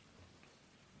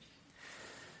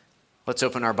Let's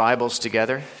open our Bibles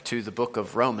together to the book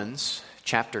of Romans,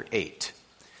 chapter 8.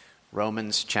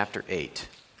 Romans, chapter 8.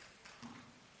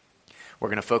 We're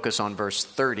going to focus on verse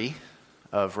 30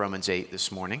 of Romans 8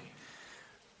 this morning,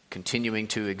 continuing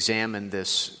to examine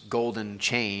this golden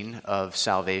chain of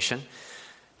salvation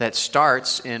that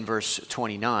starts in verse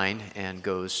 29 and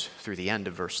goes through the end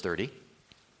of verse 30.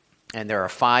 And there are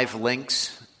 5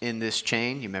 links in this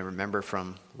chain. You may remember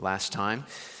from last time.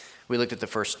 We looked at the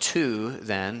first 2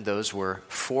 then. Those were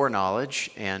foreknowledge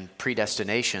and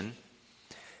predestination.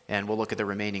 And we'll look at the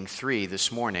remaining 3 this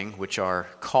morning, which are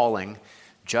calling,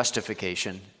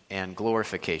 justification, and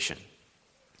glorification.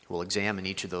 We'll examine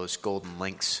each of those golden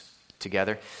links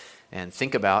together and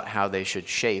think about how they should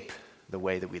shape the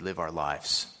way that we live our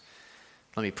lives.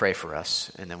 Let me pray for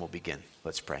us, and then we'll begin.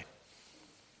 Let's pray.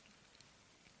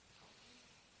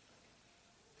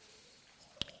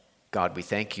 God, we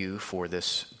thank you for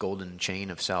this golden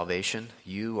chain of salvation.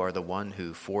 You are the one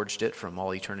who forged it from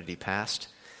all eternity past,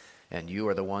 and you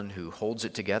are the one who holds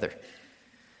it together.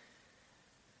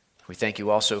 We thank you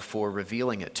also for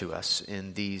revealing it to us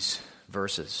in these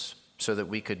verses so that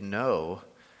we could know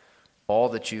all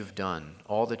that you've done,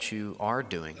 all that you are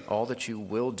doing, all that you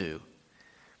will do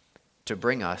to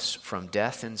bring us from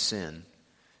death and sin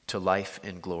to life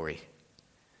and glory.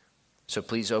 So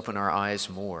please open our eyes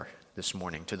more this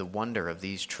morning to the wonder of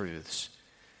these truths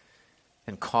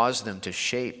and cause them to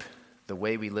shape the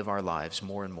way we live our lives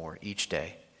more and more each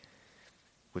day.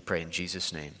 We pray in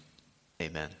Jesus' name.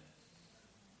 Amen.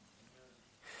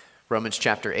 Romans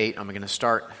chapter 8, I'm going to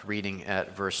start reading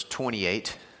at verse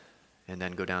 28 and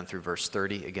then go down through verse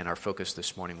 30. Again, our focus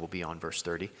this morning will be on verse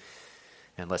 30.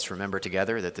 And let's remember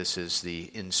together that this is the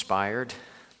inspired,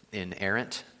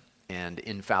 inerrant, and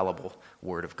infallible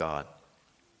Word of God.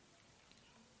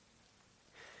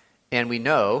 And we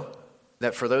know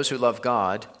that for those who love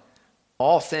God,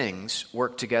 all things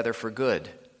work together for good,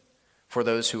 for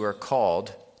those who are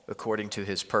called according to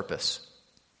his purpose.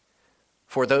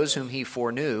 For those whom he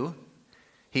foreknew,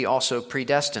 he also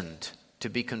predestined to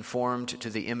be conformed to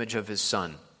the image of his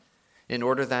Son, in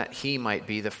order that he might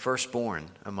be the firstborn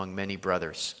among many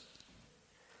brothers.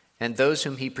 And those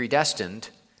whom he predestined,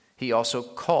 he also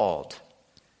called.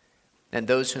 And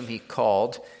those whom he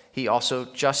called, he also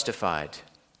justified.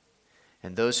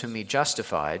 And those whom he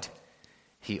justified,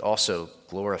 he also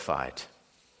glorified.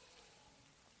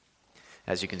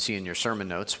 As you can see in your sermon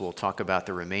notes, we'll talk about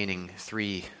the remaining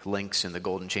 3 links in the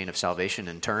golden chain of salvation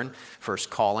in turn. First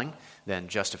calling, then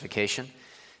justification,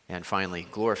 and finally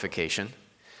glorification.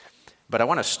 But I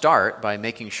want to start by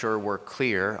making sure we're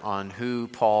clear on who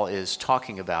Paul is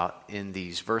talking about in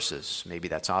these verses. Maybe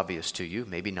that's obvious to you,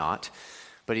 maybe not.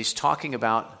 But he's talking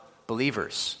about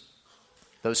believers,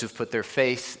 those who've put their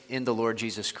faith in the Lord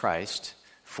Jesus Christ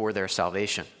for their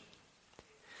salvation.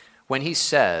 When he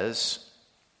says,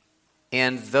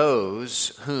 and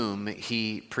those whom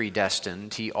he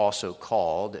predestined, he also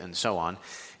called, and so on,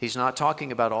 he's not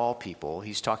talking about all people,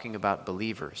 he's talking about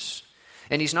believers.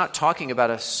 And he's not talking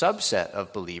about a subset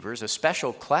of believers, a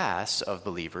special class of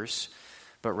believers,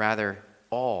 but rather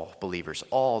all believers,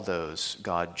 all those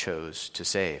God chose to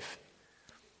save.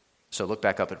 So look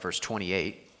back up at verse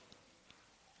 28.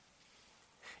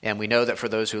 And we know that for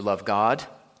those who love God,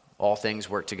 all things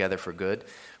work together for good,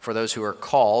 for those who are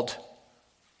called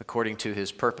according to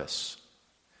his purpose.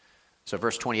 So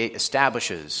verse 28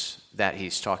 establishes that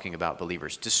he's talking about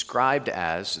believers, described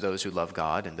as those who love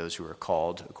God and those who are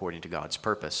called according to God's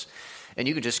purpose. And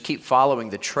you can just keep following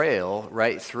the trail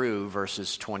right through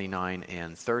verses 29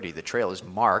 and 30. The trail is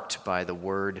marked by the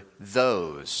word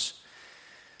those.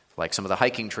 Like some of the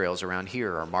hiking trails around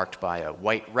here are marked by a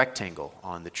white rectangle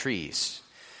on the trees.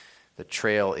 The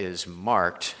trail is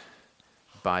marked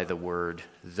by the word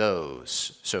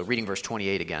those. So reading verse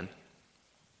 28 again.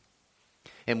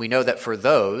 And we know that for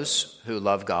those who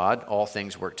love God, all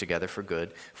things work together for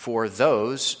good, for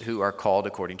those who are called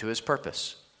according to his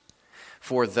purpose.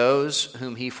 For those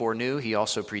whom he foreknew, he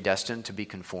also predestined to be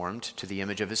conformed to the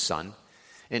image of his Son,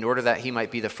 in order that he might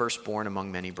be the firstborn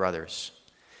among many brothers.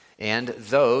 And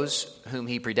those whom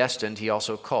he predestined, he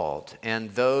also called.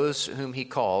 And those whom he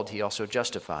called, he also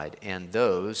justified. And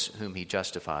those whom he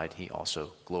justified, he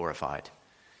also glorified.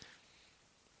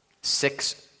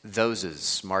 6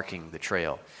 thoses marking the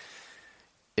trail.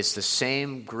 It's the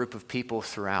same group of people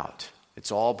throughout.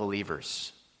 It's all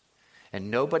believers.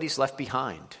 And nobody's left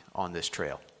behind on this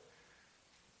trail.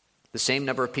 The same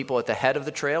number of people at the head of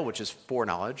the trail, which is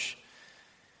foreknowledge,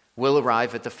 will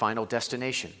arrive at the final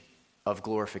destination of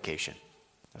glorification.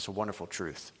 That's a wonderful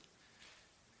truth.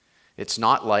 It's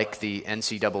not like the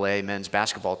NCAA men's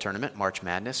basketball tournament, March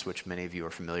Madness, which many of you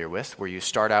are familiar with, where you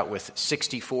start out with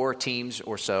 64 teams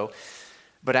or so,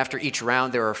 but after each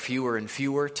round there are fewer and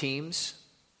fewer teams,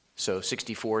 so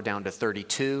 64 down to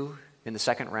 32 in the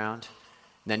second round,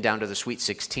 then down to the Sweet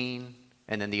 16,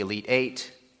 and then the Elite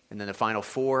 8, and then the Final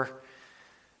Four,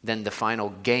 then the final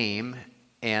game,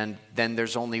 and then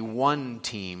there's only one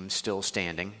team still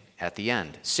standing at the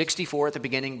end. 64 at the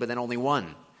beginning, but then only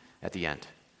one at the end.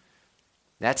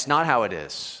 That's not how it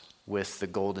is with the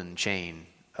golden chain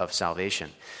of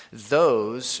salvation.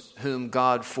 Those whom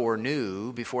God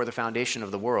foreknew before the foundation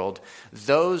of the world,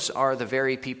 those are the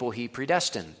very people he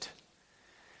predestined.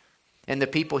 And the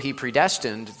people he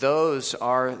predestined, those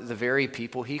are the very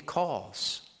people he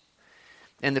calls.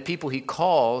 And the people he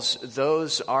calls,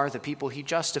 those are the people he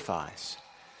justifies.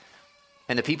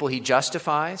 And the people he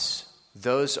justifies,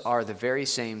 those are the very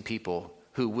same people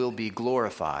who will be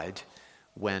glorified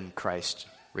when Christ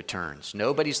returns.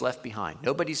 Nobody's left behind.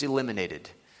 Nobody's eliminated.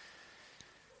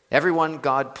 Everyone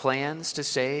God plans to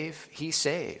save, he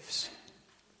saves.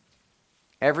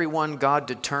 Everyone God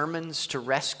determines to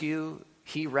rescue,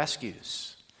 he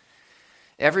rescues.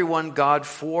 Everyone God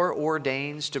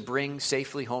foreordains to bring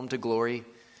safely home to glory,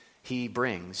 he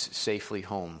brings safely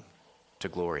home to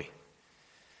glory.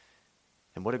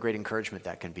 And what a great encouragement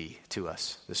that can be to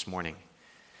us this morning.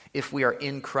 If we are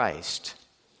in Christ,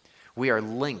 we are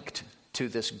linked to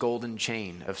this golden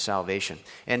chain of salvation.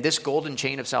 And this golden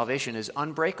chain of salvation is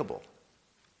unbreakable.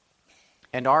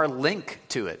 And our link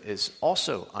to it is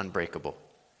also unbreakable.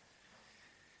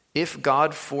 If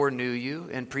God foreknew you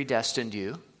and predestined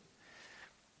you,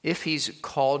 if he's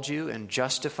called you and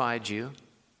justified you,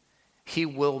 he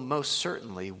will most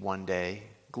certainly one day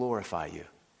glorify you.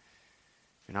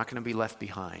 You're not going to be left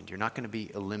behind. You're not going to be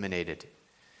eliminated.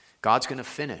 God's going to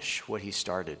finish what he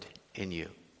started in you.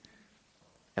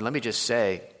 And let me just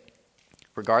say,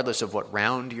 regardless of what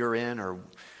round you're in or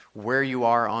where you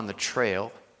are on the trail,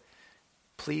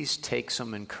 please take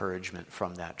some encouragement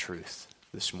from that truth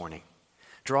this morning.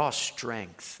 Draw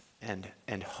strength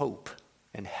and hope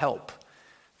and help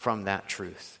from that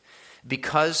truth.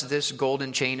 Because this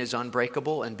golden chain is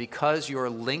unbreakable and because your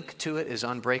link to it is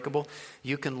unbreakable,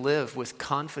 you can live with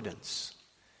confidence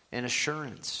and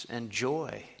assurance and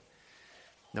joy,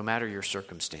 no matter your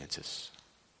circumstances.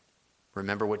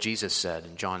 Remember what Jesus said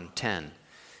in John 10,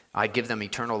 I give them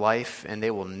eternal life and they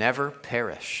will never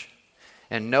perish,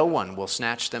 and no one will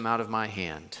snatch them out of my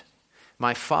hand.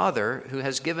 My Father, who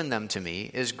has given them to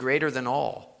me, is greater than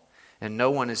all, and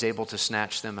no one is able to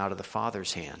snatch them out of the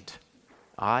Father's hand.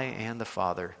 I and the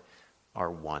Father are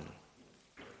one.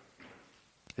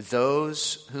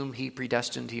 Those whom he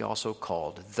predestined, he also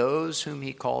called. Those whom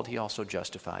he called, he also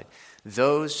justified.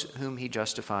 Those whom he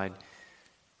justified,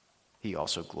 he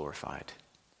also glorified.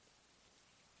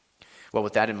 Well,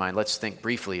 with that in mind, let's think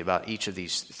briefly about each of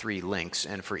these three links.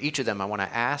 And for each of them, I want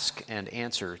to ask and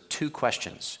answer two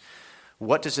questions.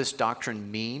 What does this doctrine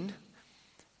mean?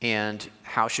 And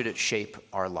how should it shape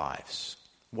our lives?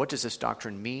 What does this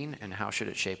doctrine mean, and how should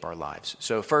it shape our lives?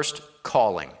 So first,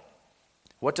 calling.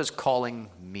 What does calling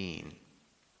mean?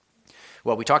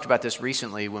 Well, we talked about this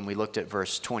recently when we looked at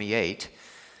verse 28.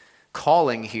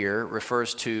 Calling here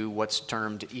refers to what's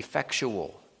termed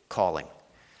effectual calling,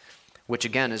 which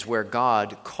again is where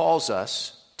God calls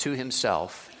us to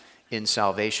himself in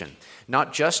salvation.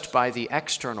 Not just by the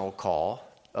external call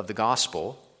of the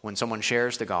gospel, when someone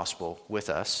shares the gospel with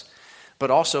us,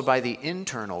 but also by the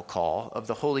internal call of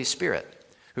the Holy Spirit,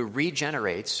 who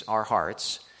regenerates our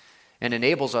hearts and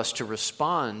enables us to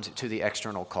respond to the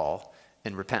external call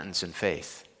in repentance and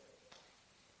faith.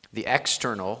 The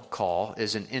external call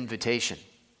is an invitation.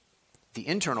 The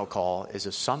internal call is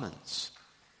a summons.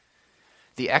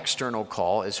 The external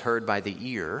call is heard by the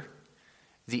ear,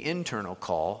 the internal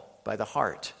call by the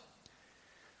heart.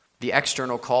 The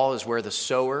external call is where the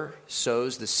sower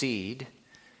sows the seed.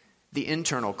 The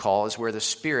internal call is where the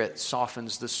Spirit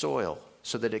softens the soil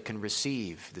so that it can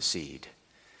receive the seed,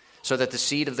 so that the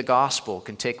seed of the gospel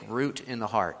can take root in the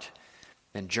heart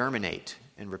and germinate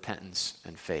in repentance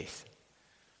and faith.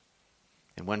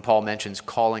 And when Paul mentions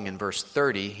calling in verse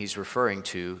 30, he's referring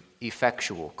to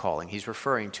effectual calling. He's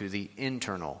referring to the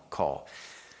internal call.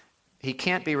 He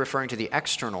can't be referring to the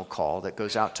external call that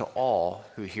goes out to all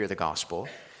who hear the gospel,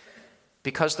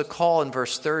 because the call in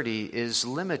verse 30 is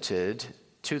limited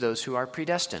to those who are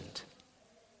predestined.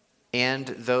 And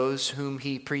those whom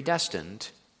he predestined,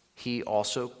 he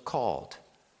also called.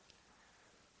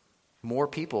 More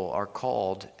people are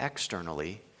called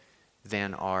externally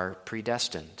than are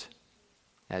predestined.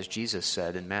 As Jesus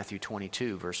said in Matthew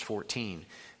 22, verse 14,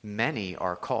 many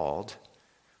are called,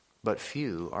 but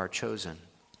few are chosen.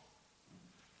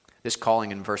 This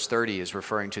calling in verse 30 is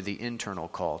referring to the internal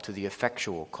call, to the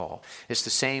effectual call. It's the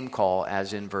same call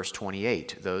as in verse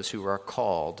 28, those who are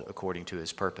called according to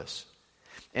his purpose.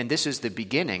 And this is the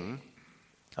beginning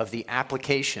of the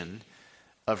application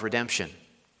of redemption.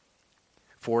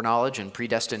 Foreknowledge and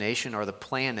predestination are the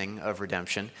planning of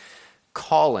redemption.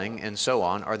 Calling and so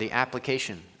on are the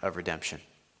application of redemption.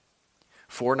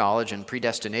 Foreknowledge and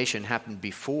predestination happen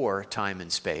before time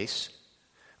and space.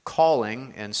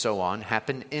 Calling and so on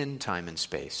happen in time and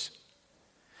space.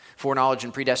 Foreknowledge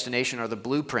and predestination are the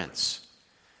blueprints.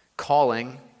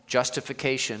 Calling,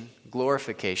 justification,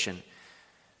 glorification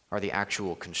are the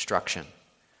actual construction.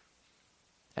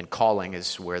 And calling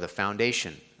is where the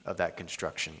foundation of that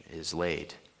construction is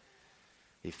laid.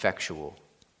 Effectual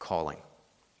calling.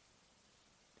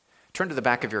 Turn to the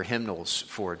back of your hymnals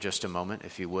for just a moment,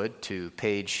 if you would, to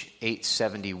page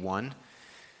 871.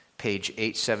 Page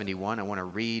 871, I want to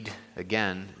read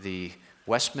again the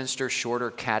Westminster Shorter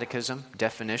Catechism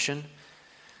definition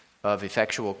of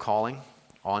effectual calling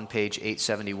on page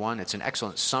 871. It's an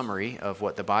excellent summary of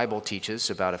what the Bible teaches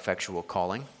about effectual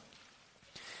calling.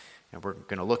 And we're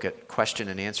going to look at question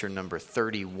and answer number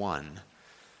 31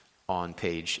 on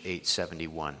page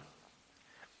 871.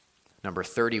 Number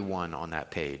 31 on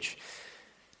that page.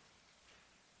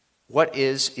 What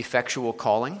is effectual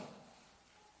calling?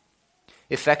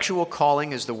 Effectual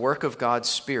calling is the work of God's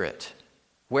Spirit,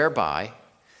 whereby,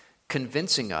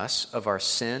 convincing us of our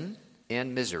sin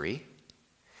and misery,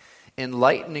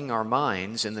 enlightening our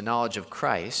minds in the knowledge of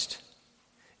Christ,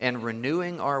 and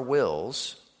renewing our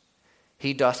wills,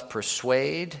 he doth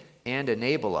persuade and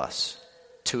enable us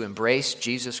to embrace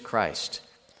Jesus Christ,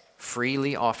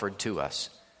 freely offered to us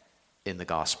in the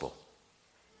gospel.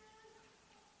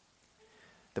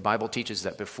 The Bible teaches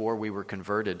that before we were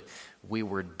converted, we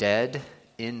were dead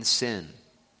in sin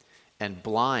and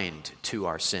blind to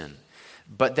our sin.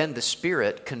 But then the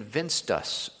Spirit convinced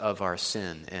us of our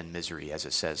sin and misery, as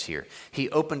it says here. He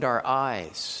opened our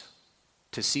eyes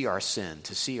to see our sin,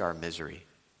 to see our misery.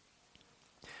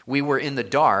 We were in the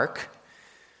dark,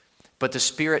 but the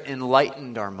Spirit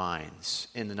enlightened our minds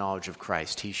in the knowledge of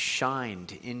Christ. He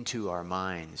shined into our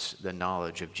minds the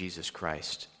knowledge of Jesus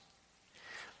Christ.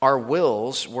 Our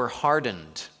wills were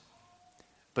hardened,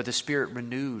 but the Spirit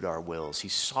renewed our wills. He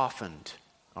softened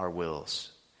our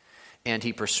wills. And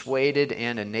he persuaded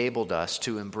and enabled us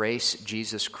to embrace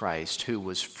Jesus Christ, who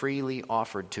was freely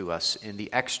offered to us in the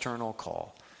external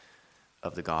call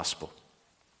of the gospel.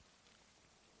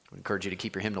 I encourage you to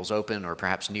keep your hymnals open or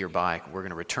perhaps nearby. We're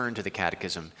going to return to the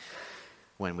catechism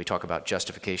when we talk about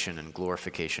justification and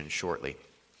glorification shortly.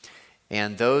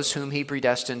 And those whom he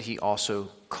predestined, he also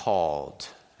called.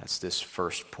 That's this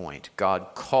first point. God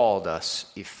called us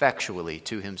effectually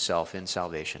to himself in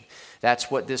salvation. That's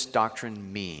what this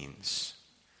doctrine means.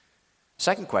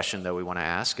 Second question, though, we want to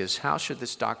ask is, how should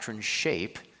this doctrine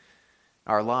shape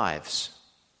our lives?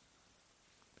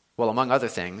 Well, among other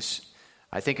things,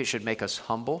 I think it should make us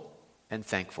humble and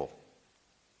thankful,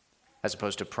 as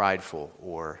opposed to prideful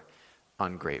or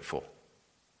ungrateful.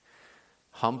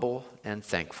 Humble and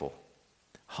thankful.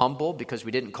 Humble because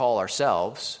we didn't call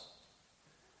ourselves.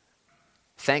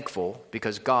 Thankful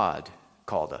because God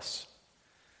called us.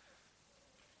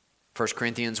 1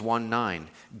 Corinthians 1:9,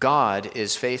 God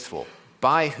is faithful,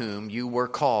 by whom you were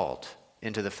called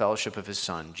into the fellowship of his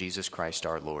Son, Jesus Christ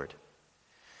our Lord.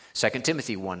 2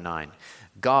 Timothy 1:9,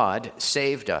 God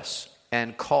saved us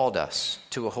and called us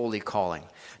to a holy calling,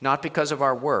 not because of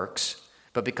our works,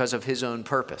 but because of his own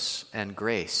purpose and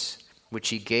grace, which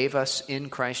he gave us in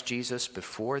Christ Jesus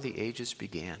before the ages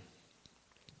began.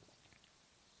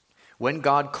 When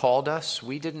God called us,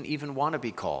 we didn't even want to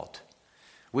be called.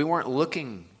 We weren't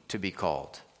looking to be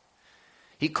called.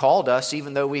 He called us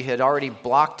even though we had already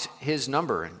blocked his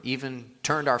number and even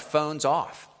turned our phones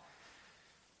off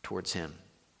towards him.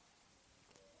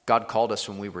 God called us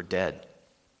when we were dead.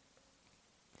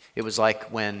 It was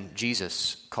like when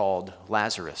Jesus called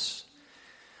Lazarus.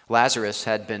 Lazarus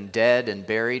had been dead and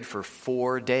buried for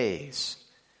 4 days.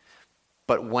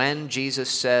 But when Jesus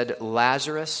said,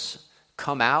 Lazarus,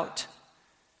 come out,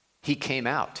 he came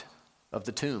out of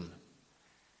the tomb.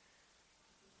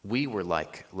 We were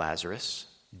like Lazarus,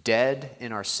 dead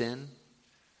in our sin,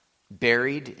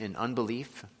 buried in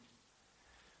unbelief.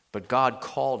 But God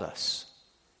called us,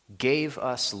 gave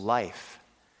us life,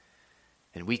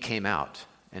 and we came out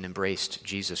and embraced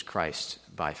Jesus Christ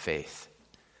by faith.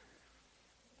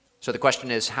 So the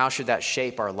question is, how should that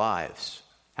shape our lives?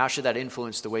 How should that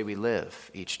influence the way we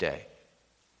live each day?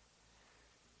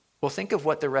 Well, think of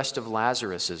what the rest of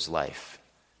Lazarus' life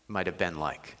might have been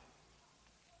like.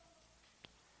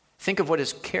 Think of what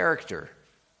his character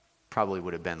probably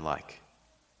would have been like.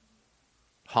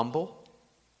 Humble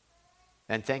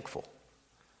and thankful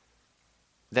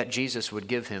that Jesus would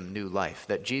give him new life,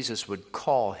 that Jesus would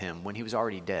call him when he was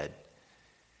already dead.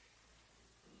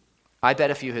 I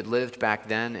bet if you had lived back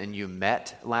then and you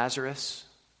met Lazarus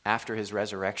after his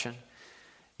resurrection,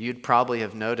 you'd probably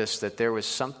have noticed that there was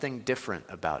something different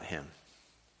about him,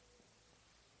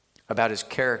 about his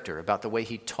character, about the way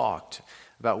he talked,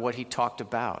 about what he talked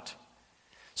about.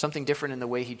 Something different in the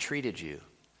way he treated you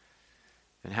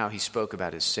and how he spoke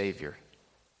about his Savior.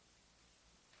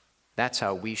 That's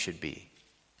how we should be.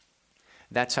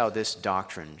 That's how this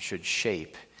doctrine should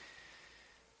shape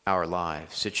our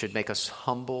lives. It should make us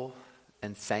humble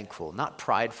and thankful, not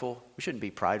prideful. We shouldn't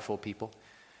be prideful people.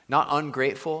 Not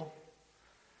ungrateful.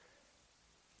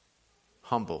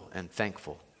 Humble and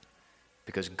thankful.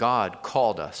 Because God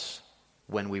called us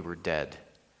when we were dead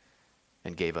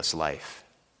and gave us life.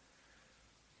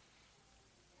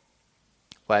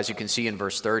 Well, as you can see in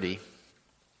verse 30,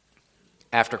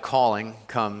 after calling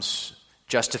comes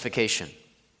justification.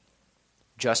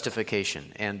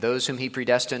 Justification. And those whom he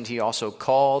predestined, he also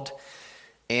called.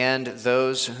 And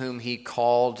those whom he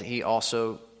called, he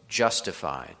also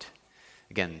justified.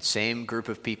 Again, same group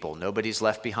of people. Nobody's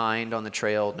left behind on the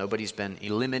trail. Nobody's been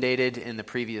eliminated in the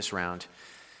previous round.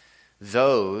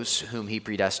 Those whom he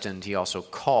predestined, he also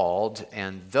called.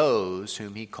 And those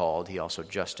whom he called, he also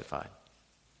justified.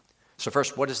 So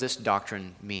first, what does this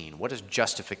doctrine mean? What does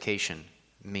justification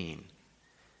mean?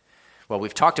 Well,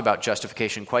 we've talked about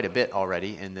justification quite a bit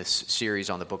already in this series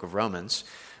on the book of Romans,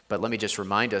 but let me just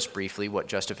remind us briefly what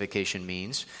justification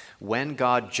means. When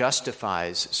God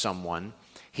justifies someone,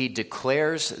 he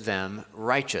declares them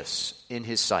righteous in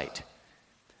his sight,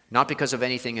 not because of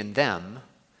anything in them,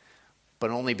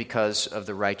 but only because of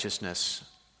the righteousness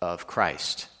of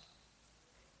Christ.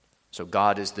 So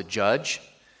God is the judge,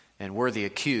 and we're the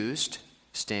accused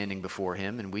standing before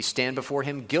him, and we stand before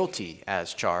him guilty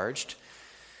as charged,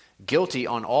 guilty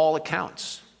on all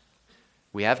accounts.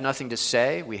 We have nothing to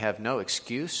say. We have no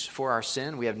excuse for our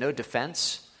sin. We have no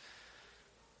defense.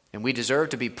 And we deserve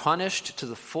to be punished to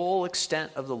the full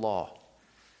extent of the law.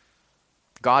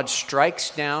 God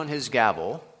strikes down his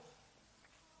gavel,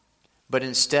 but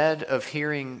instead of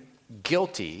hearing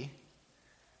guilty,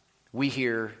 we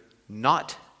hear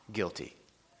not guilty.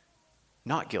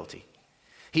 Not guilty.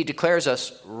 He declares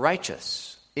us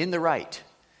righteous, in the right,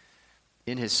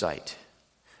 in his sight.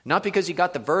 Not because he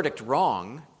got the verdict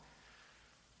wrong,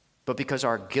 but because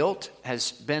our guilt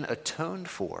has been atoned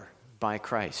for by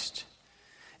Christ.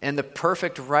 And the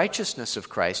perfect righteousness of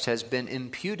Christ has been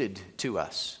imputed to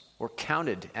us, or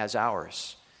counted as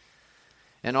ours.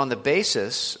 And on the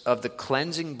basis of the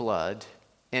cleansing blood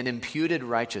and imputed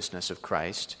righteousness of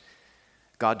Christ,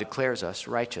 God declares us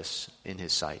righteous in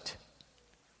his sight.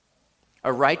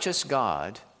 A righteous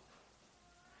God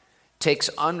takes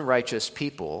unrighteous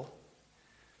people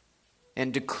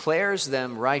and declares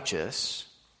them righteous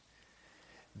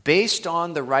based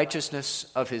on the righteousness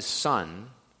of his Son,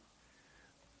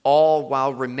 all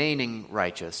while remaining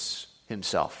righteous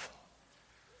himself.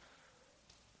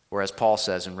 Or as Paul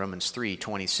says in Romans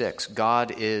 3:26,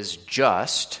 God is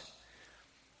just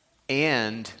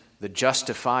and the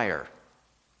justifier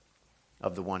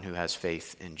of the one who has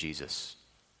faith in Jesus.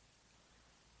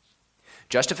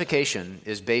 Justification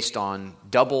is based on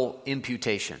double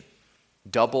imputation.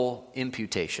 Double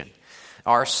imputation.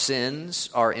 Our sins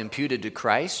are imputed to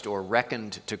Christ or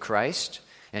reckoned to Christ,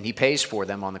 and he pays for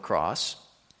them on the cross.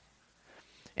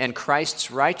 And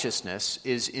Christ's righteousness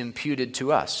is imputed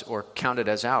to us or counted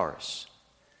as ours.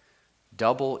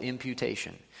 Double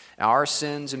imputation. Our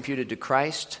sins imputed to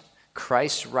Christ,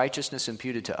 Christ's righteousness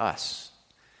imputed to us.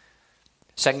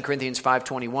 2 Corinthians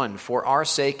 5:21, for our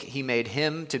sake he made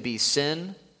him to be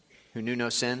sin, who knew no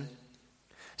sin,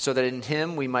 so that in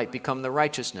him we might become the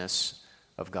righteousness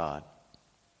of God.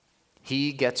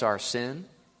 He gets our sin,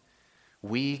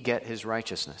 we get his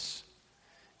righteousness,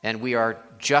 and we are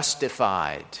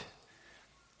justified.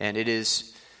 And it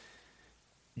is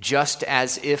just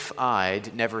as if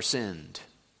I'd never sinned,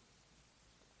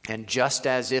 and just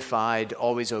as if I'd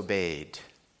always obeyed.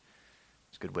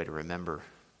 It's a good way to remember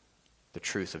the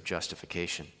truth of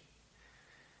justification.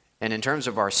 And in terms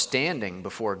of our standing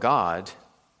before God,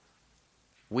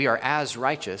 we are as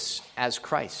righteous as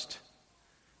Christ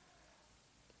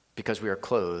because we are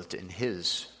clothed in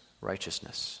his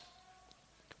righteousness.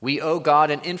 We owe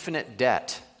God an infinite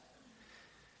debt,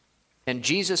 and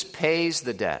Jesus pays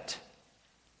the debt.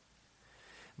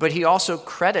 But he also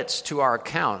credits to our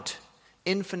account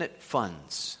infinite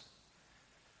funds.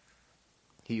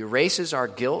 He erases our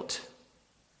guilt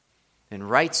and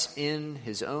writes in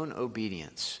his own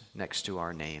obedience next to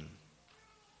our name.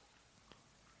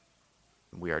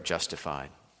 We are justified.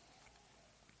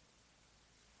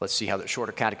 Let's see how the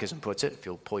Shorter Catechism puts it. If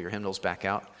you'll pull your hymnals back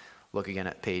out, look again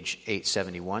at page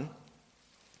 871.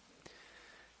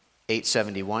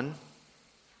 871,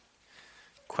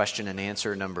 question and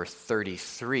answer number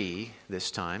 33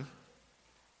 this time.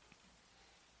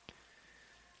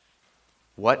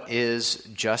 What is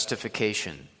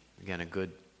justification? Again, a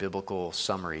good biblical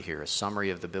summary here, a summary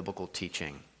of the biblical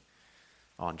teaching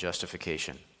on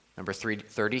justification. Number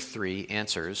 33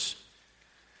 answers,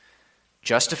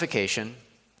 justification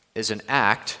is an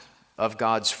act of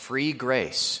God's free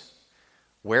grace,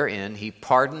 wherein he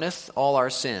pardoneth all our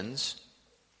sins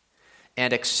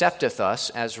and accepteth us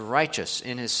as righteous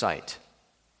in his sight,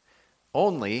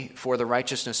 only for the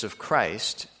righteousness of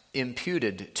Christ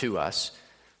imputed to us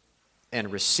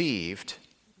and received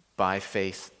by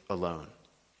faith alone.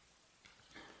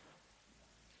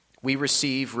 We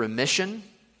receive remission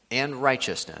and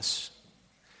righteousness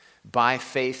by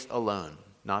faith alone,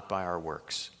 not by our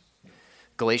works.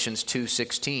 Galatians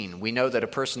 2:16, we know that a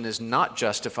person is not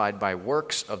justified by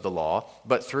works of the law,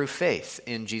 but through faith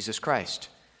in Jesus Christ.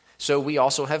 So we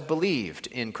also have believed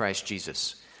in Christ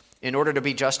Jesus, in order to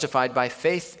be justified by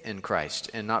faith in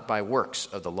Christ and not by works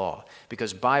of the law,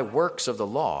 because by works of the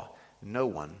law, no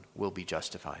one will be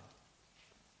justified.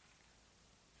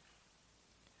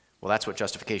 Well, that's what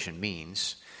justification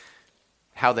means.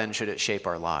 How then should it shape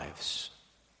our lives?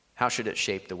 How should it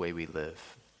shape the way we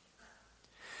live?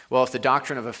 Well, if the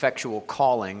doctrine of effectual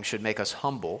calling should make us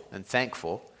humble and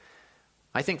thankful,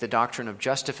 I think the doctrine of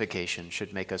justification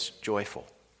should make us joyful.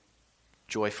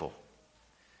 Joyful.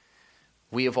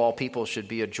 We of all people should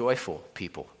be a joyful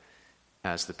people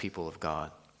as the people of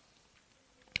God.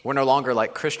 We're no longer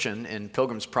like Christian in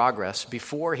Pilgrim's Progress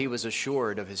before he was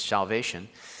assured of his salvation,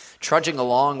 trudging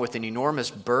along with an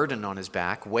enormous burden on his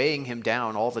back, weighing him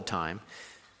down all the time.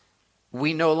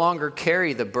 We no longer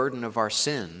carry the burden of our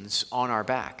sins on our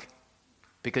back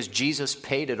because Jesus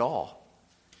paid it all.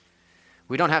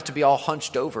 We don't have to be all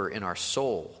hunched over in our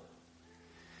soul.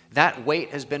 That weight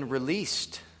has been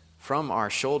released from our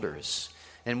shoulders,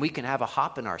 and we can have a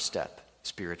hop in our step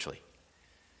spiritually.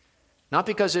 Not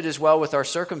because it is well with our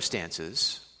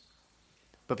circumstances,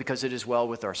 but because it is well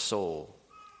with our soul.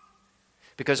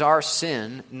 Because our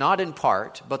sin, not in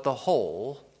part, but the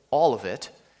whole, all of it,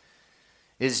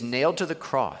 is nailed to the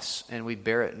cross, and we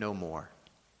bear it no more.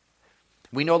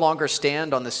 We no longer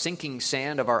stand on the sinking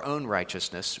sand of our own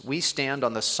righteousness. We stand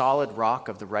on the solid rock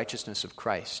of the righteousness of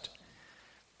Christ.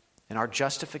 And our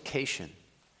justification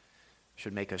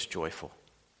should make us joyful.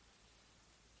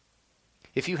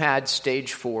 If you had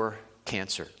stage 4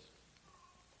 cancer,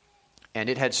 and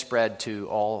it had spread to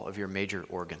all of your major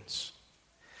organs,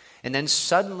 and then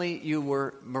suddenly you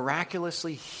were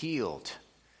miraculously healed,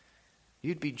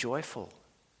 you'd be joyful.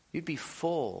 You'd be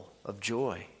full of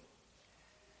joy.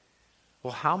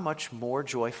 Well, how much more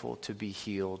joyful to be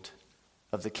healed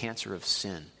of the cancer of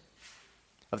sin,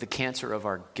 of the cancer of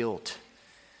our guilt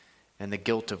and the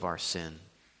guilt of our sin.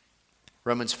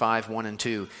 Romans 5:1 and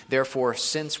 2, therefore,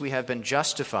 since we have been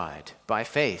justified by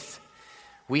faith,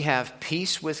 we have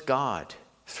peace with God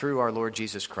through our Lord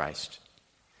Jesus Christ.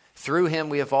 Through him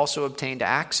we have also obtained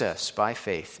access by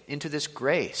faith into this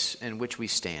grace in which we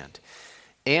stand,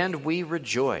 and we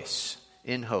rejoice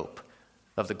in hope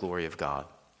of the glory of God.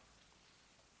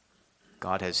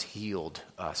 God has healed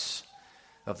us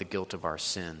of the guilt of our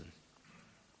sin.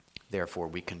 Therefore,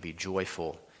 we can be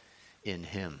joyful in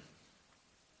him.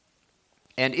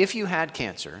 And if you had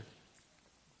cancer,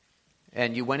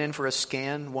 and you went in for a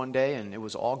scan one day and it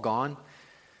was all gone,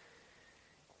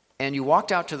 and you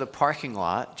walked out to the parking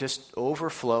lot just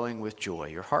overflowing with joy,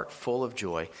 your heart full of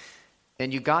joy,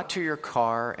 and you got to your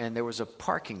car and there was a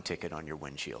parking ticket on your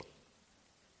windshield,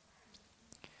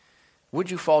 would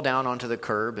you fall down onto the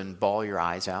curb and bawl your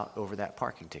eyes out over that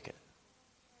parking ticket?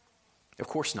 Of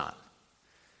course not.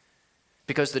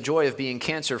 Because the joy of being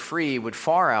cancer-free would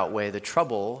far outweigh the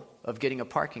trouble of getting a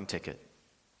parking ticket.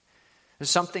 And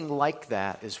something like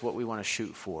that is what we want to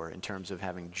shoot for in terms of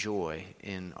having joy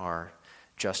in our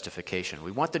justification.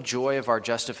 We want the joy of our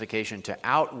justification to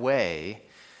outweigh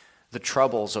the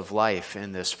troubles of life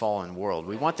in this fallen world.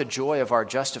 We want the joy of our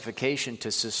justification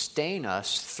to sustain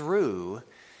us through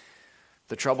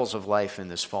the troubles of life in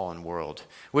this fallen world,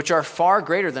 which are far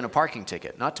greater than a parking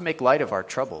ticket. Not to make light of our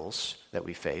troubles that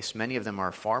we face. Many of them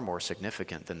are far more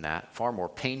significant than that, far more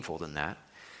painful than that.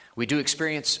 We do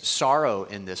experience sorrow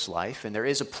in this life, and there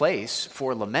is a place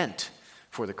for lament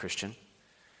for the Christian.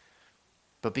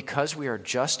 But because we are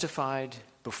justified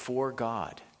before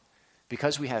God,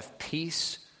 because we have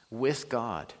peace with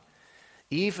God.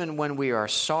 Even when we are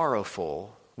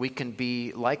sorrowful, we can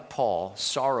be, like Paul,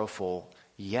 sorrowful,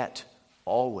 yet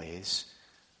always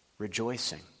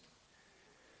rejoicing.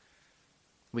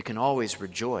 We can always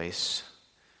rejoice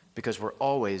because we're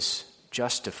always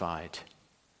justified.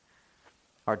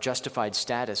 Our justified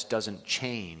status doesn't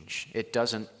change. It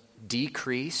doesn't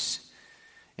decrease,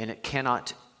 and it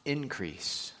cannot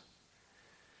increase.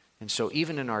 And so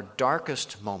even in our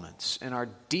darkest moments, in our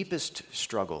deepest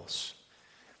struggles,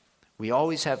 we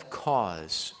always have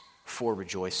cause for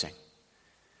rejoicing.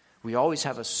 We always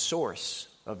have a source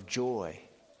of joy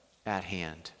at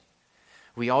hand.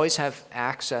 We always have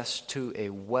access to a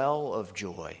well of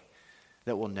joy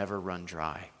that will never run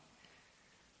dry.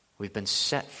 We've been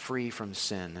set free from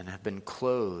sin and have been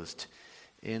clothed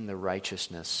in the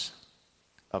righteousness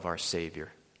of our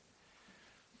Savior.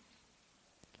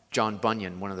 John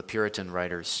Bunyan, one of the Puritan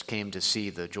writers, came to see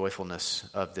the joyfulness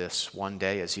of this one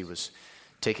day as he was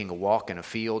taking a walk in a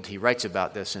field. He writes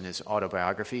about this in his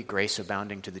autobiography, Grace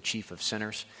Abounding to the Chief of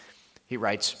Sinners. He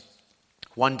writes,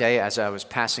 "One day as I was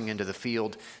passing into the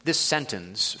field, this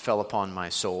sentence fell upon my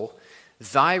soul: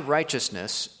 Thy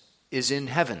righteousness is in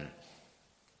heaven.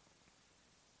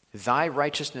 Thy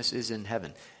righteousness is in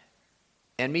heaven.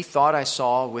 And methought I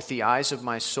saw with the eyes of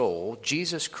my soul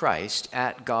Jesus Christ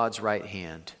at God's right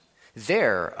hand.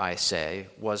 There, I say,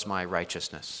 was my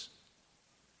righteousness.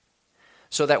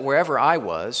 So that wherever I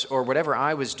was, or whatever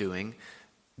I was doing,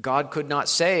 God could not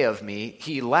say of me,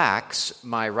 He lacks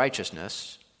my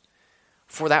righteousness,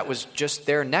 for that was just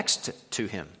there next to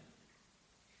Him.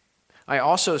 I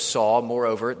also saw,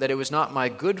 moreover, that it was not my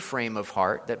good frame of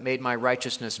heart that made my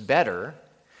righteousness better,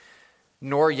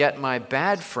 nor yet my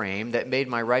bad frame that made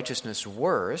my righteousness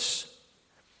worse,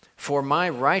 for my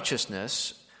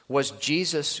righteousness was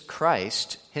Jesus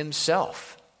Christ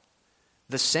Himself,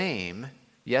 the same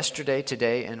yesterday,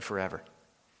 today, and forever.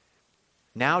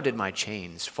 Now did my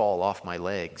chains fall off my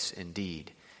legs,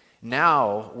 indeed.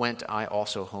 Now went I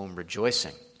also home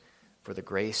rejoicing for the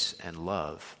grace and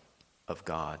love of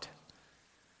God.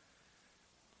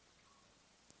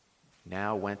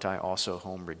 Now went I also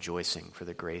home rejoicing for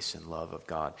the grace and love of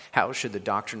God." How should the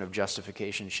doctrine of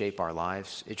justification shape our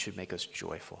lives? It should make us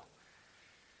joyful,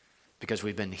 because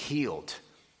we've been healed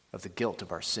of the guilt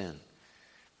of our sin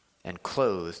and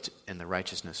clothed in the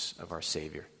righteousness of our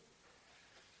Savior.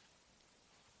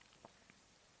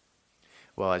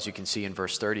 Well, as you can see in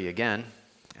verse 30 again,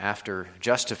 after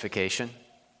justification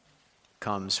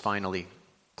comes finally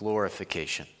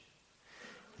glorification.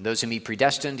 And those whom He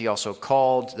predestined, He also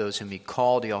called. Those whom He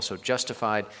called, He also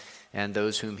justified. And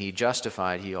those whom He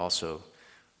justified, He also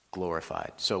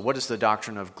glorified. So what does the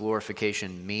doctrine of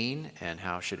glorification mean, and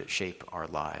how should it shape our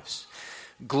lives?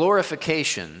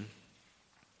 Glorification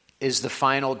is the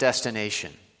final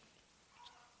destination,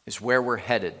 is where we're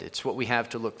headed. It's what we have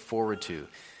to look forward to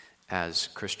as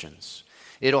Christians.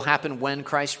 It'll happen when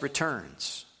Christ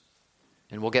returns,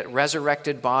 and we'll get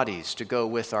resurrected bodies to go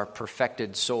with our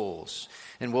perfected souls,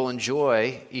 and we'll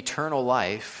enjoy eternal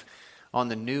life on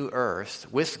the new earth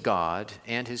with God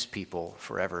and His people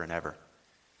forever and ever.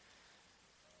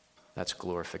 That's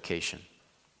glorification.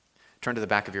 Turn to the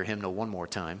back of your hymnal one more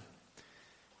time.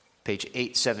 Page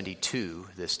 872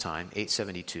 this time,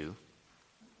 872.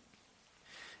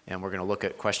 And we're going to look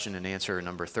at question and answer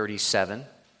number 37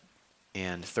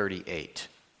 and 38.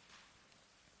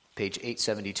 Page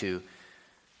 872,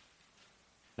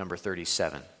 number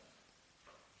 37.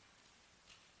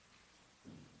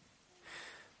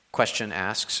 Question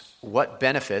asks, what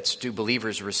benefits do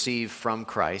believers receive from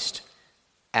Christ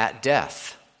at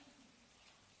death?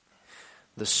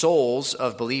 The souls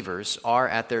of believers are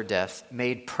at their death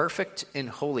made perfect in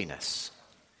holiness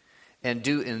and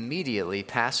do immediately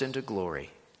pass into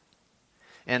glory.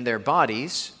 And their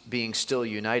bodies, being still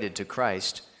united to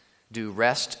Christ, do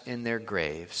rest in their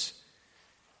graves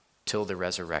till the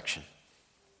resurrection.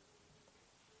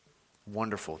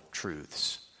 Wonderful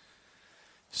truths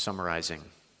summarizing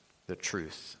the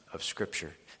truth of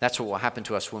Scripture. That's what will happen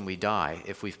to us when we die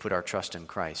if we've put our trust in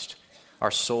Christ.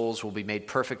 Our souls will be made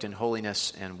perfect in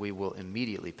holiness, and we will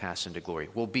immediately pass into glory.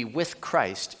 We'll be with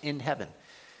Christ in heaven.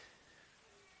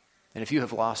 And if you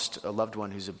have lost a loved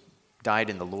one who's died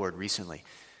in the Lord recently,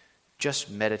 just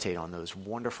meditate on those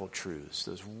wonderful truths,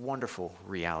 those wonderful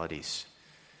realities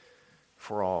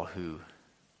for all who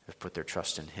have put their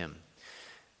trust in Him.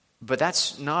 But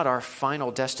that's not our final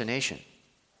destination.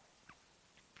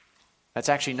 That's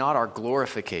actually not our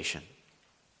glorification.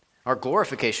 Our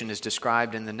glorification is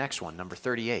described in the next one, number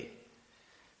 38.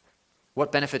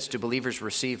 What benefits do believers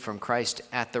receive from Christ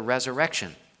at the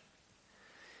resurrection?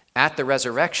 At the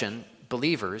resurrection,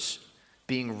 believers,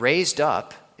 being raised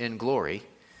up in glory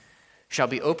shall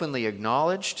be openly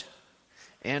acknowledged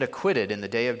and acquitted in the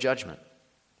day of judgment,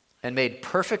 and made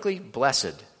perfectly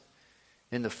blessed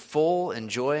in the full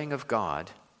enjoying of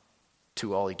God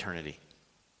to all eternity.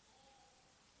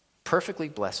 Perfectly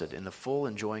blessed in the full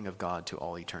enjoying of God to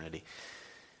all eternity.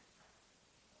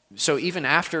 So even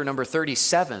after number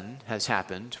 37 has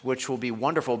happened, which will be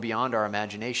wonderful beyond our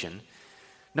imagination,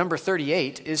 number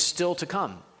 38 is still to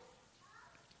come.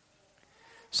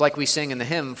 It's like we sing in the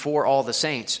hymn, "For All the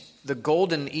Saints," the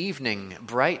golden evening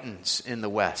brightens in the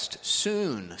west.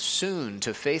 Soon, soon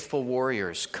to faithful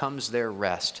warriors comes their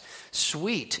rest.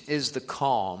 Sweet is the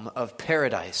calm of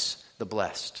paradise the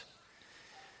blessed.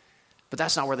 But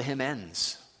that's not where the hymn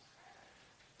ends.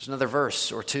 There's another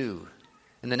verse or two.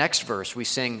 In the next verse we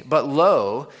sing, "But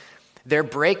lo, there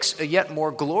breaks a yet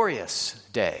more glorious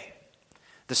day.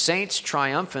 The saints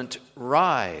triumphant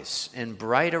rise in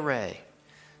bright array.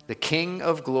 The King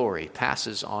of glory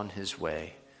passes on his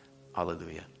way."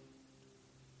 Hallelujah.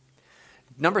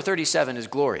 Number 37 is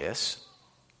glorious,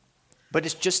 but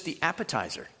it's just the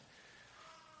appetizer.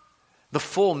 The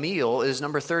full meal is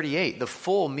number 38. The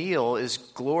full meal is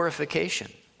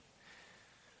glorification.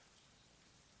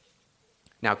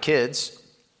 Now, kids,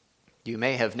 you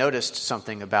may have noticed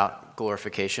something about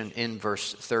glorification in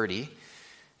verse 30,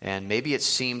 and maybe it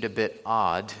seemed a bit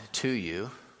odd to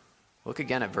you. Look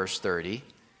again at verse 30.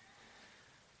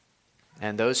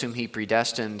 "And those whom he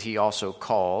predestined, he also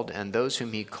called. And those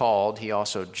whom he called, he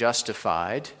also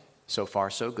justified." So far,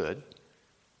 so good.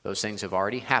 Those things have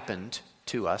already happened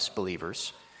to us,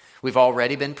 believers. We've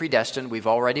already been predestined. We've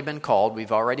already been called.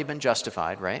 We've already been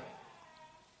justified, right?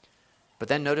 But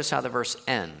then notice how the verse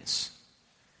ends.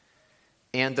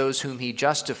 "And those whom he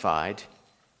justified,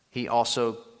 he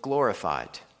also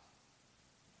glorified."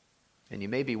 And you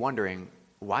may be wondering,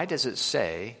 why does it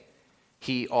say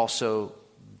he also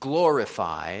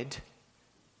glorified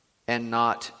and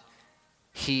not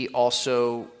he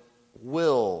also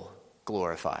will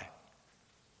glorify?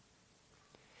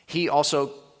 He also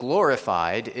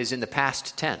glorified is in the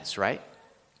past tense, right?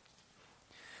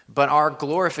 But our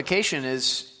glorification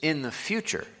is in the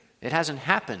future. It hasn't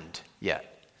happened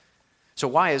yet. So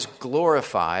why is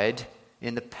glorified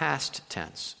in the past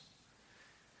tense?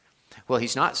 Well,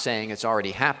 he's not saying it's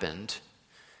already happened.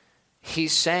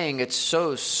 He's saying it's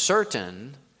so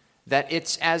certain that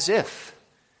it's as if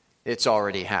it's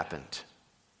already happened.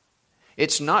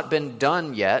 It's not been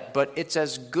done yet, but it's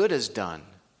as good as done.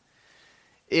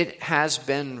 It has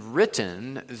been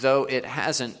written, though it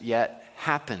hasn't yet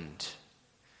happened.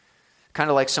 Kind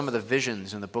of like some of the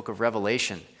visions in the book of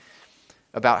Revelation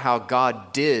about how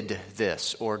God did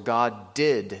this, or God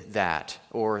did that,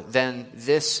 or then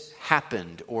this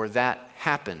happened, or that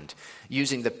happened,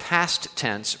 using the past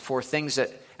tense for things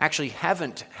that actually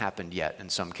haven't happened yet in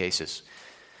some cases,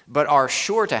 but are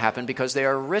sure to happen because they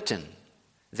are written.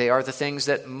 They are the things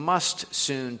that must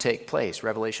soon take place,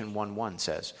 Revelation 1:1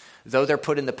 says, though they're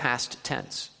put in the past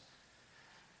tense.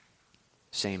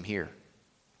 Same here.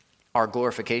 Our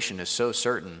glorification is so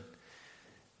certain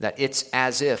that it's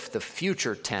as if the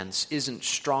future tense isn't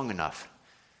strong enough.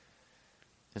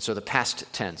 And so the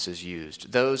past tense is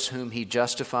used. Those whom he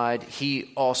justified,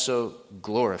 he also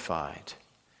glorified.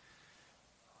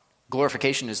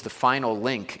 Glorification is the final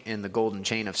link in the golden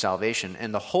chain of salvation,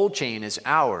 and the whole chain is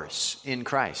ours in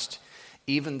Christ,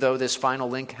 even though this final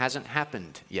link hasn't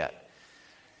happened yet.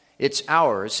 It's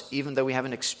ours, even though we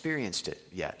haven't experienced it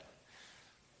yet.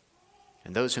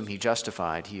 And those whom he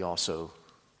justified, he also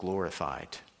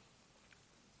glorified.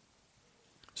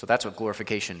 So that's what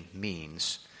glorification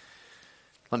means.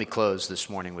 Let me close this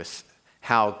morning with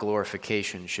how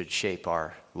glorification should shape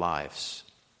our lives.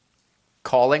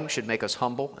 Calling should make us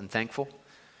humble and thankful.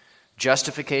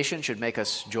 Justification should make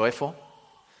us joyful.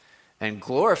 And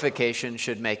glorification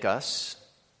should make us,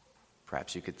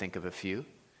 perhaps you could think of a few,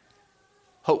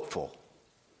 hopeful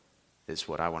is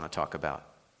what I want to talk about.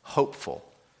 Hopeful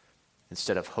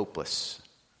instead of hopeless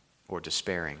or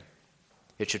despairing.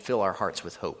 It should fill our hearts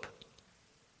with hope.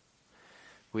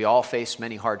 We all face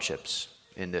many hardships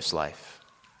in this life.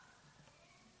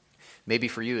 Maybe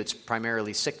for you it's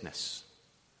primarily sickness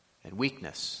and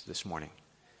weakness this morning.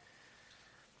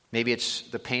 Maybe it's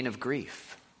the pain of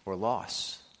grief or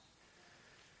loss.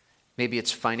 Maybe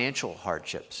it's financial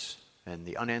hardships and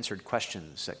the unanswered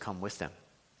questions that come with them.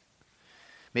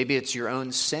 Maybe it's your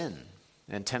own sin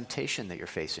and temptation that you're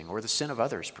facing, or the sin of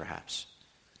others perhaps.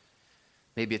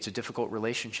 Maybe it's a difficult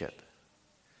relationship.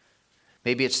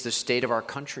 Maybe it's the state of our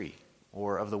country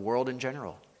or of the world in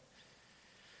general.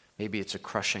 Maybe it's a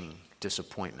crushing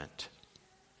disappointment.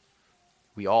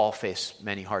 We all face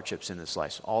many hardships in this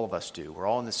life. All of us do. We're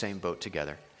all in the same boat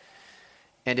together.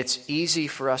 And it's easy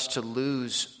for us to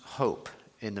lose hope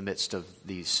in the midst of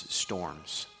these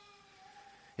storms.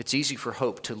 It's easy for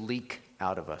hope to leak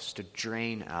out of us, to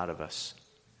drain out of us.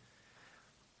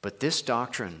 But this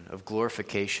doctrine of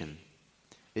glorification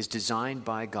is designed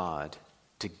by God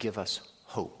to give us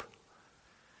hope.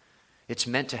 It's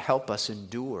meant to help us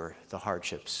endure the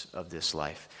hardships of this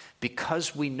life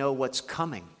because we know what's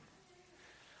coming.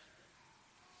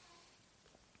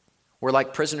 We're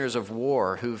like prisoners of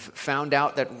war who've found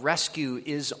out that rescue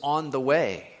is on the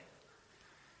way.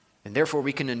 And therefore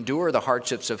we can endure the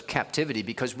hardships of captivity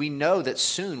because we know that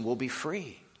soon we'll be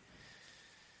free.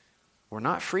 We're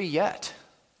not free yet.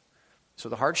 So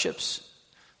the hardships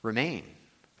remain.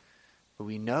 But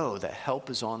we know that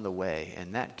help is on the way,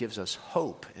 and that gives us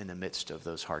hope in the midst of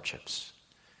those hardships.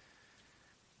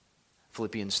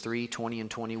 Philippians 3:20 and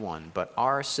 21. But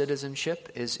our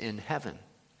citizenship is in heaven,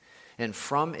 and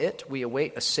from it we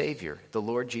await a Savior, the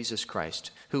Lord Jesus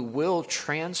Christ, who will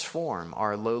transform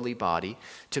our lowly body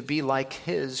to be like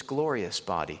his glorious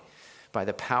body by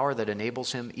the power that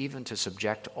enables him even to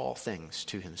subject all things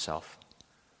to himself.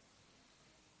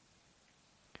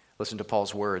 Listen to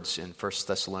Paul's words in 1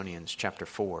 Thessalonians chapter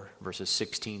 4, verses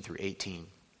 16 through 18.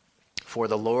 For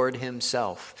the Lord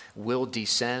himself will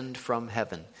descend from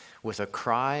heaven with a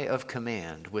cry of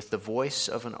command, with the voice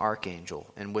of an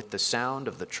archangel, and with the sound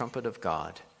of the trumpet of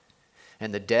God.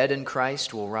 And the dead in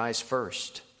Christ will rise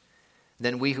first.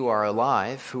 Then we who are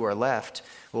alive, who are left,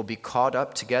 will be caught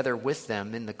up together with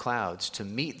them in the clouds to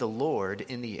meet the Lord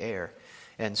in the air.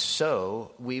 And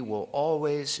so we will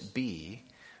always be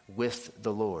with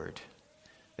the Lord.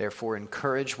 Therefore,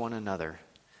 encourage one another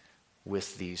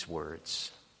with these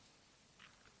words.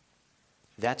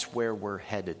 That's where we're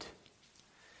headed.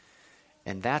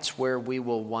 And that's where we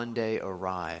will one day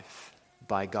arrive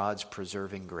by God's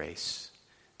preserving grace,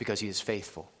 because he is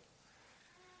faithful,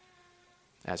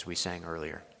 as we sang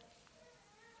earlier.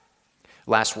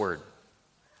 Last word.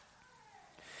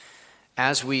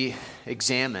 As we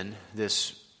examine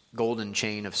this golden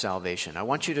chain of salvation, I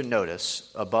want you to notice,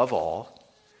 above all,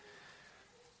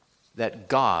 that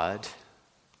God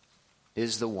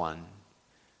is the one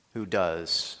who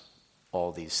does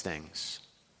all these things.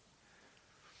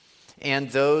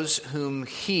 And those whom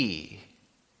he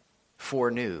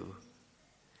foreknew,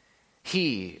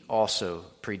 he also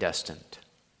predestined.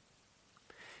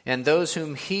 And those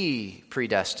whom he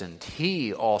predestined,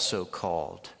 he also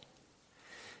called.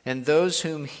 And those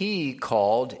whom he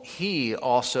called, he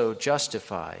also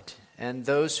justified. And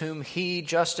those whom he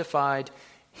justified,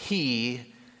 he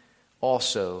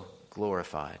also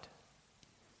glorified.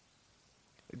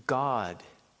 God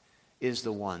is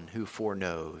the one who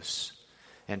foreknows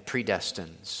and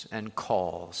predestines and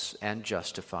calls and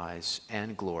justifies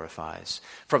and glorifies.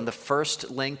 From the first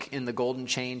link in the golden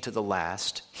chain to the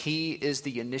last, he is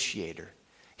the initiator.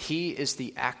 He is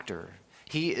the actor.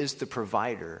 He is the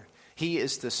provider. He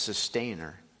is the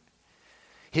sustainer.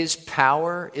 His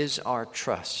power is our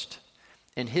trust,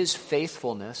 and his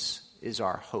faithfulness is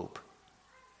our hope.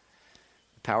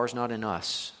 The power is not in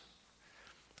us.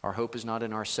 Our hope is not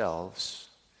in ourselves.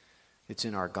 It's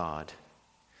in our God.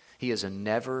 He is a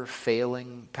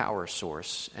never-failing power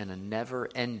source and a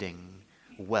never-ending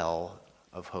well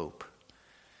of hope.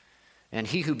 And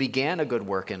he who began a good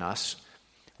work in us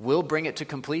will bring it to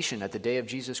completion at the day of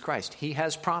Jesus Christ. He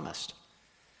has promised.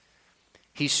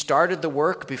 He started the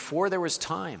work before there was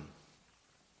time,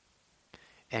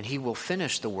 and he will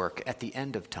finish the work at the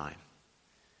end of time.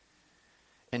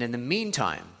 And in the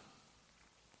meantime,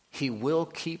 he will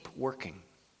keep working.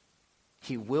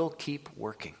 He will keep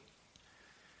working.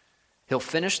 He'll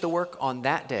finish the work on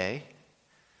that day,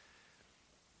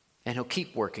 and he'll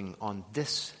keep working on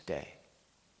this day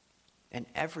and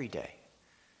every day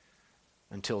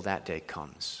until that day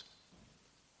comes.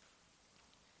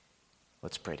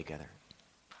 Let's pray together.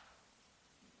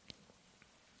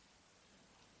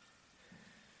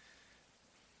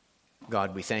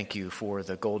 God, we thank you for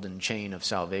the golden chain of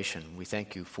salvation. We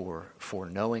thank you for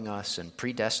knowing us and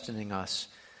predestining us.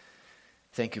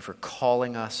 Thank you for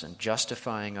calling us and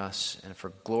justifying us and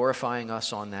for glorifying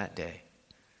us on that day.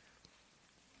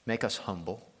 Make us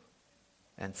humble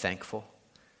and thankful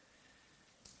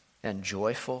and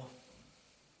joyful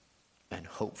and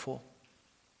hopeful.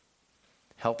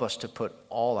 Help us to put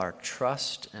all our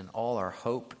trust and all our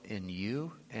hope in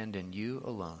you and in you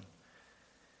alone.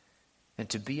 And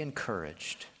to be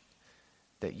encouraged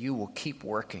that you will keep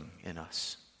working in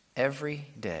us every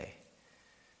day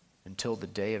until the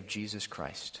day of Jesus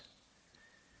Christ.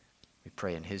 We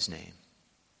pray in his name.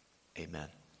 Amen.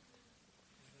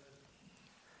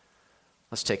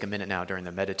 Let's take a minute now during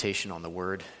the meditation on the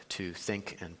word to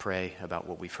think and pray about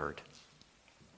what we've heard.